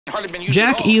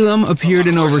Jack Elam appeared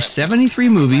in over 73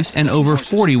 movies and over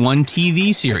 41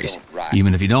 TV series.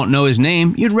 Even if you don't know his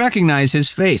name, you'd recognize his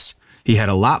face. He had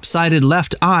a lopsided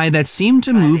left eye that seemed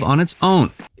to move on its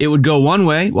own. It would go one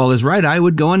way while his right eye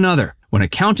would go another. When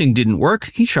accounting didn't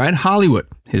work, he tried Hollywood.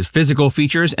 His physical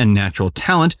features and natural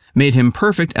talent made him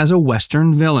perfect as a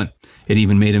Western villain. It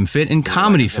even made him fit in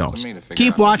comedy films.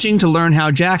 Keep watching to learn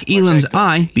how Jack Elam's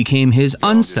eye became his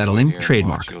unsettling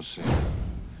trademark.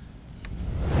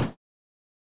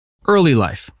 Early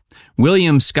life.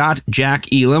 William Scott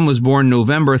Jack Elam was born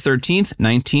November 13,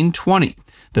 1920.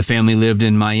 The family lived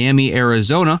in Miami,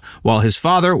 Arizona, while his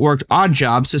father worked odd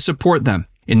jobs to support them.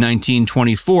 In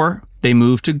 1924, they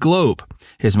moved to Globe.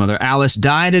 His mother Alice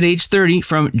died at age 30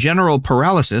 from general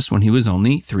paralysis when he was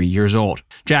only 3 years old.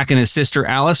 Jack and his sister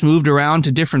Alice moved around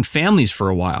to different families for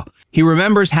a while. He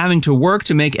remembers having to work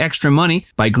to make extra money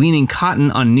by gleaning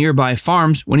cotton on nearby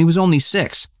farms when he was only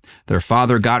 6. Their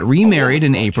father got remarried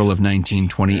in April of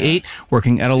 1928,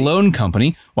 working at a loan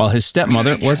company, while his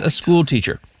stepmother was a school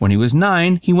teacher. When he was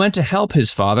 9, he went to help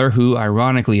his father, who,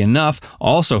 ironically enough,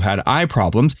 also had eye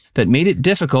problems that made it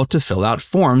difficult to fill out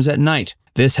forms at night.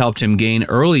 This helped him gain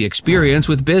early experience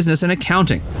with business and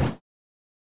accounting.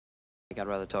 I'd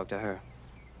rather talk to her.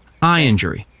 Eye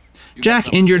injury.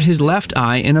 Jack injured his left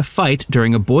eye in a fight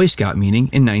during a Boy Scout meeting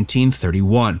in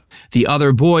 1931. The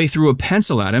other boy threw a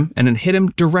pencil at him and it hit him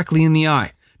directly in the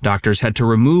eye. Doctors had to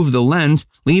remove the lens,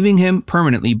 leaving him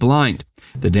permanently blind.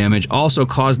 The damage also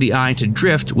caused the eye to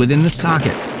drift within the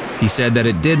socket. He said that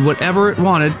it did whatever it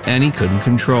wanted and he couldn't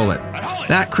control it.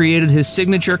 That created his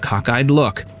signature cockeyed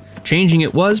look. Changing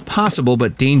it was possible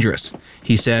but dangerous.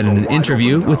 He said in an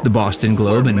interview with the Boston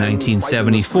Globe in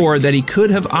 1974 that he could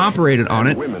have operated on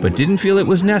it but didn't feel it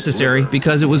was necessary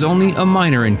because it was only a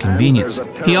minor inconvenience.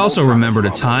 He also remembered a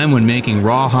time when making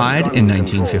Rawhide in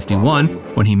 1951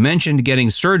 when he mentioned getting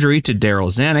surgery to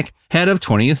Darryl Zanuck, head of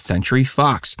 20th Century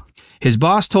Fox. His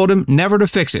boss told him never to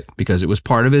fix it because it was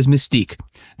part of his mystique.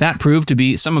 That proved to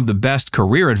be some of the best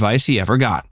career advice he ever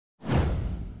got.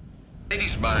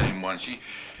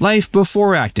 Life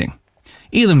before acting.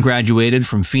 Elam graduated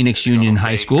from Phoenix Union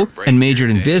High School and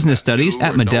majored in business studies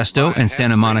at Modesto and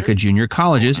Santa Monica Junior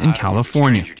Colleges in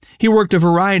California. He worked a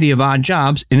variety of odd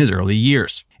jobs in his early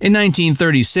years. In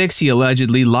 1936, he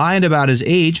allegedly lied about his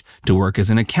age to work as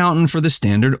an accountant for the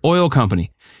Standard Oil Company.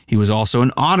 He was also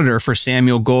an auditor for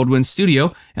Samuel Goldwyn's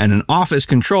studio and an office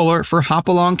controller for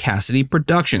Hopalong Cassidy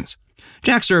Productions.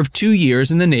 Jack served 2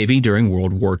 years in the Navy during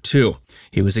World War II.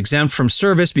 He was exempt from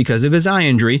service because of his eye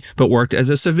injury, but worked as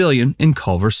a civilian in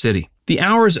Culver City. The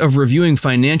hours of reviewing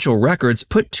financial records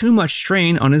put too much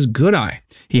strain on his good eye.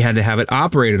 He had to have it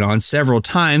operated on several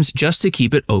times just to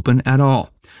keep it open at all.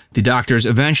 The doctors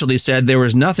eventually said there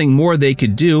was nothing more they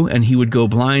could do and he would go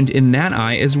blind in that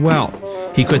eye as well.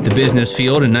 He quit the business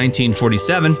field in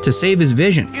 1947 to save his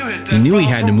vision. He knew he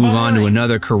had to move on to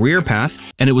another career path,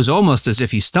 and it was almost as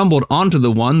if he stumbled onto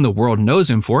the one the world knows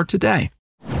him for today.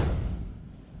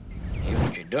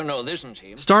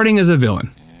 Starting as a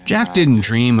villain. Jack didn't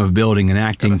dream of building an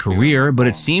acting career, but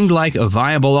it seemed like a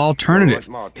viable alternative.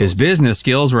 His business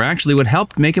skills were actually what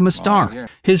helped make him a star.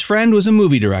 His friend was a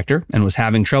movie director and was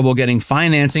having trouble getting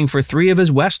financing for 3 of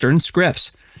his Western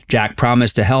scripts. Jack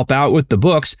promised to help out with the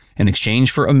books in exchange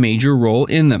for a major role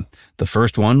in them. The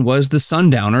first one was The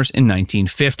Sundowners in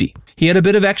 1950. He had a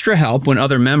bit of extra help when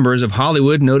other members of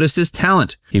Hollywood noticed his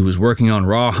talent. He was working on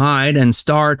Rawhide, and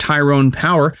star Tyrone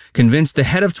Power convinced the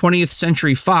head of 20th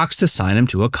Century Fox to sign him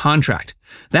to a contract.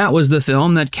 That was the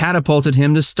film that catapulted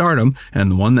him to stardom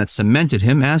and the one that cemented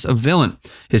him as a villain.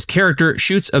 His character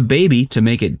shoots a baby to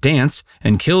make it dance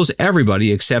and kills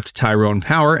everybody except Tyrone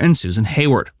Power and Susan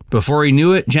Hayward. Before he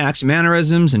knew it, Jack's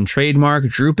mannerisms and trademark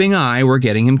drooping eye were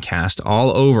getting him cast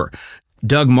all over.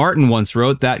 Doug Martin once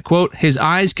wrote that, quote, his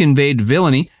eyes conveyed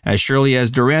villainy as surely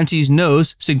as Durante's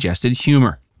nose suggested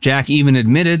humor. Jack even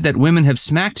admitted that women have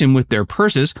smacked him with their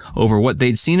purses over what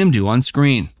they'd seen him do on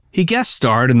screen. He guest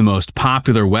starred in the most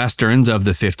popular westerns of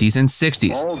the 50s and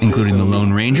 60s, including The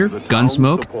Lone Ranger,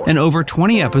 Gunsmoke, and over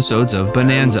 20 episodes of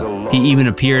Bonanza. He even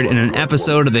appeared in an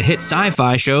episode of the hit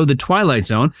sci-fi show The Twilight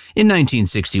Zone in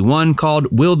 1961 called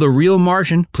Will the Real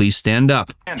Martian Please Stand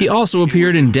Up? He also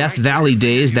appeared in Death Valley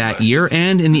Days that year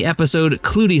and in the episode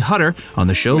Clootie Hutter on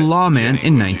the show Lawman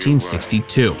in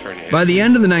 1962. By the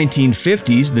end of the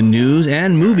 1950s, the news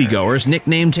and moviegoers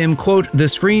nicknamed him, quote, the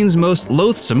screen's most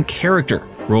loathsome character.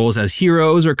 Roles as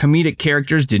heroes or comedic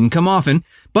characters didn't come often,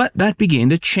 but that began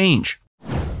to change.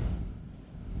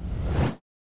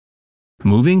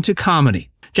 Moving to comedy.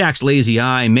 Jack's lazy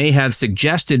eye may have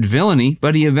suggested villainy,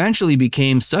 but he eventually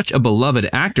became such a beloved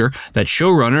actor that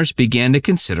showrunners began to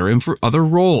consider him for other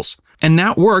roles. And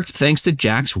that worked thanks to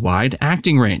Jack's wide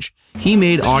acting range. He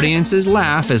made audiences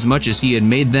laugh as much as he had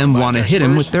made them want to hit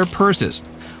him with their purses.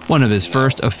 One of his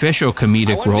first official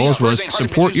comedic roles was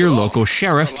Support Your Local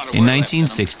Sheriff in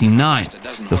 1969.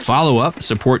 The follow-up,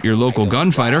 Support Your Local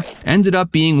Gunfighter, ended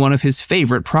up being one of his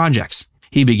favorite projects.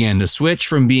 He began to switch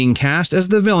from being cast as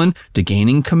the villain to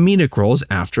gaining comedic roles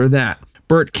after that.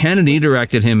 Burt Kennedy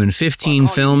directed him in 15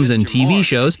 films and TV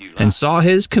shows and saw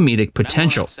his comedic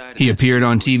potential. He appeared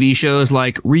on TV shows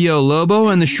like Rio Lobo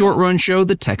and the short-run show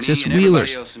The Texas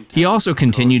Wheelers. He also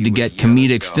continued to get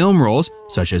comedic film roles,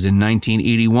 such as in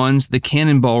 1981's The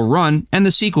Cannonball Run and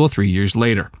the sequel 3 years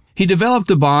later. He developed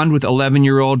a bond with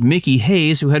 11-year-old Mickey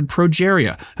Hayes, who had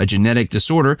progeria, a genetic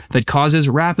disorder that causes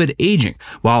rapid aging,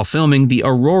 while filming the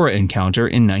Aurora encounter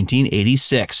in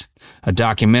 1986. A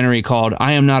documentary called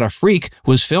I Am Not a Freak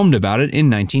was filmed about it in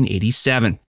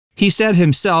 1987. He said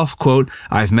himself, quote,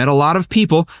 "I've met a lot of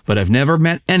people, but I've never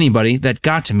met anybody that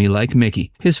got to me like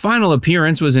Mickey." His final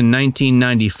appearance was in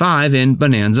 1995 in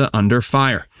Bonanza Under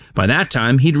Fire. By that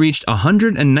time, he'd reached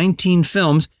 119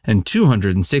 films and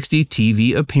 260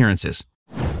 TV appearances.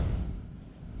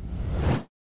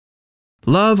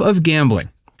 Love of gambling.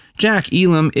 Jack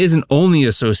Elam isn't only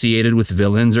associated with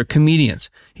villains or comedians.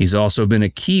 He's also been a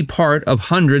key part of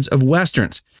hundreds of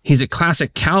westerns. He's a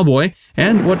classic cowboy,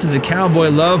 and what does a cowboy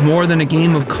love more than a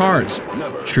game of cards?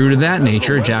 True to that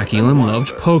nature, Jack Elam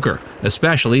loved poker,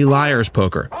 especially liar's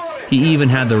poker. He even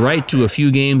had the right to a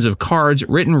few games of cards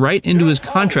written right into his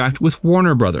contract with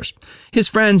Warner Brothers. His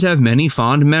friends have many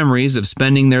fond memories of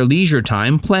spending their leisure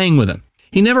time playing with him.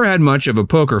 He never had much of a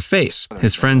poker face.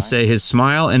 His friends say his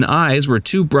smile and eyes were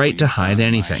too bright to hide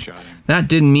anything. That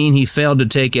didn't mean he failed to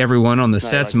take everyone on the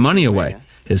set's money away.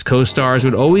 His co-stars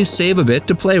would always save a bit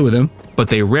to play with him, but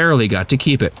they rarely got to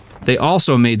keep it. They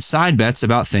also made side bets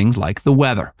about things like the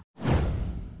weather.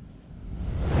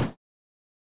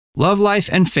 Love life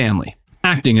and family.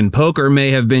 Acting and poker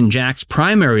may have been Jack's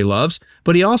primary loves,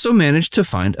 but he also managed to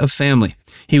find a family.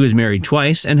 He was married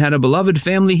twice and had a beloved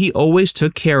family he always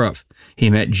took care of. He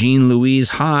met Jean Louise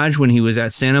Hodge when he was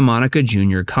at Santa Monica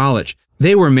Junior College.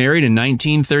 They were married in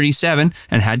 1937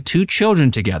 and had 2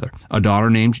 children together, a daughter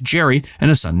named Jerry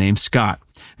and a son named Scott.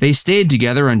 They stayed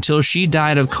together until she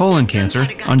died of colon cancer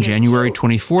on January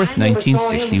 24,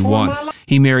 1961.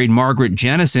 He married Margaret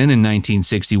Jennison in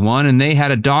 1961, and they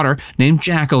had a daughter named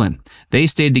Jacqueline. They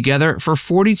stayed together for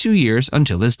 42 years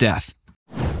until his death.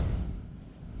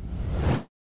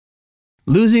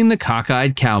 Losing the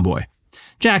cockeyed cowboy.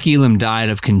 Jack Elam died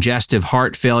of congestive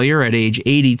heart failure at age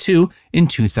 82 in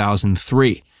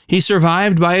 2003. He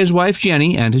survived by his wife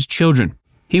Jenny and his children.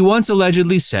 He once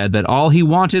allegedly said that all he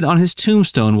wanted on his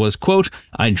tombstone was, quote,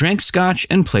 "I drank scotch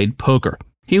and played poker."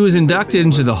 He was inducted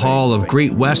into the Hall of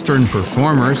Great Western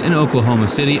Performers in Oklahoma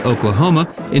City, Oklahoma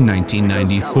in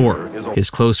 1994. His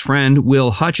close friend,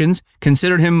 Will Hutchins,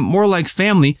 considered him more like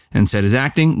family and said his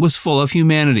acting was full of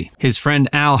humanity. His friend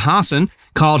Al Hassan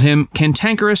called him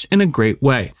cantankerous in a great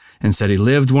way and said he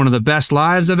lived one of the best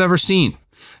lives I've ever seen.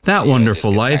 That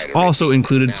wonderful life also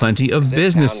included plenty of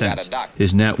business sense.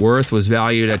 His net worth was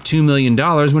valued at $2 million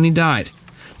when he died.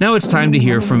 Now it's time to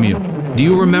hear from you. Do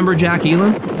you remember Jack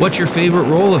Elam? What's your favorite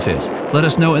role of his? Let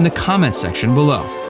us know in the comments section below.